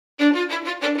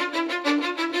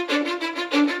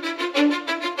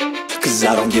Cause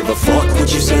I don't give a fuck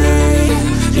what you say.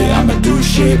 Yeah, I'ma do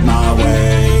shit my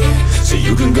way. So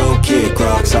you can go kick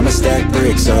rocks, I'ma stack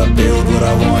bricks up, build what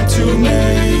I want to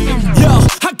make. Yo,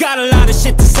 I got a lot of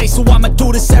shit to say, so I'ma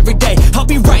do this every day. I'll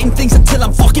be writing things until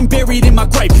I'm fucking buried in my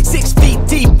grave. 6 feet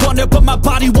deep under, but my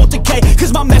body won't decay.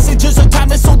 Cause my messages are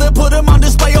timeless, so they'll put them on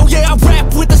display. Oh yeah, I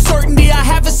rap with a certainty, I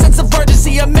have a sense of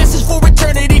urgency. A message for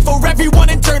eternity, for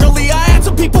everyone internally. I had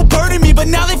some people burning me, but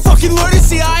now they fucking learn to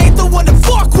see I ain't the one to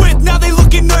fuck with, now they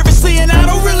looking nervously. And I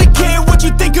don't really care what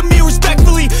you think of me,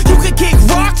 respectfully. You can kick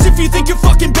rocks if you think you're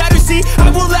fucking better, see. I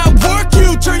will outwork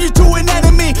you, turn you to an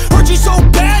enemy. Hurt you so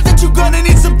bad that you're gonna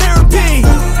need some therapy.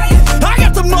 I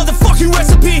got the motherfucking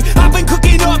recipe, I've been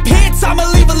cooking up hits, I'ma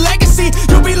leave a legacy.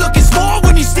 You'll be looking small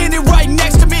when you're standing right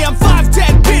next to me. I'm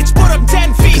 5'10", bitch, but I'm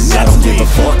 10 feet next to me. I don't give a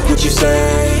fuck what you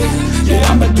say.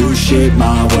 Yeah, I'ma do shit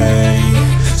my way.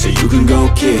 So you can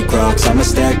go kick rocks, I'ma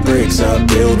stack bricks up,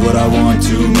 build what I want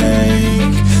to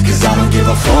make. Cause I don't give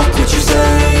a fuck what you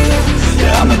say.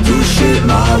 Yeah, I'ma do shit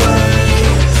my way.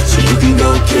 So you can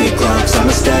go kick rocks,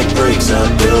 I'ma stack bricks up,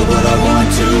 build what I want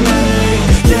to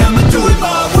make. Yeah, I'ma do it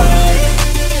my way.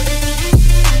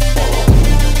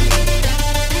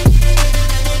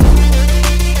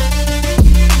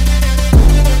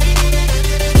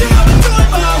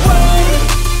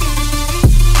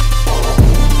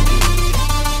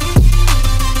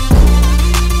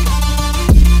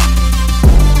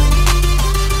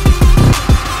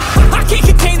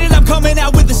 Coming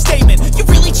out with a statement. You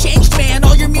really changed, man,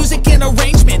 all your music and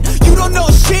arrangement. You don't know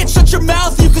shit, shut your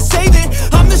mouth, you can save it.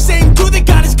 I'm the same dude that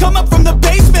got his come up from the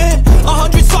basement.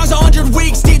 100 songs, 100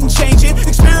 weeks, didn't change it.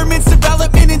 Experiments,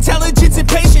 development, intelligence, and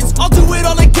patience. I'll do it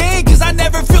all again, cause I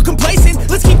never feel complacent.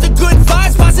 Let's keep the good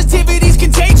vibes, positivity's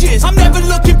contagious. I'm never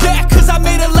looking back, cause I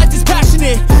made a life that's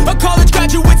passionate. A college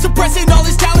graduate suppressing all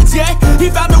his talents, yeah.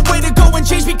 He found a way to go and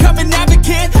change, become an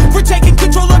advocate. For taking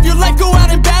control of your life, go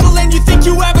out and battle. And you think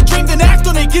you have a dream, then act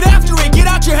on it. Get after it, get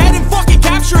out your head and fucking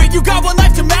capture it. You got one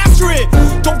life to master it.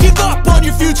 Don't give up on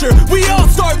your future, we all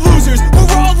start losers. We're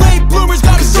all late bloomers,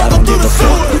 gotta struggle through the sewer.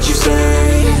 I don't give a fuck what you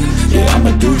say. Yeah,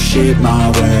 I'ma do shit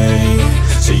my way.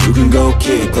 So you can go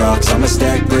kick rocks, I'ma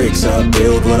stack bricks up,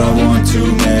 build what I want to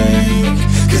make.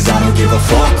 Cause I don't give a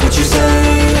fuck what you say.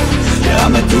 Yeah,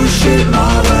 I'ma do shit my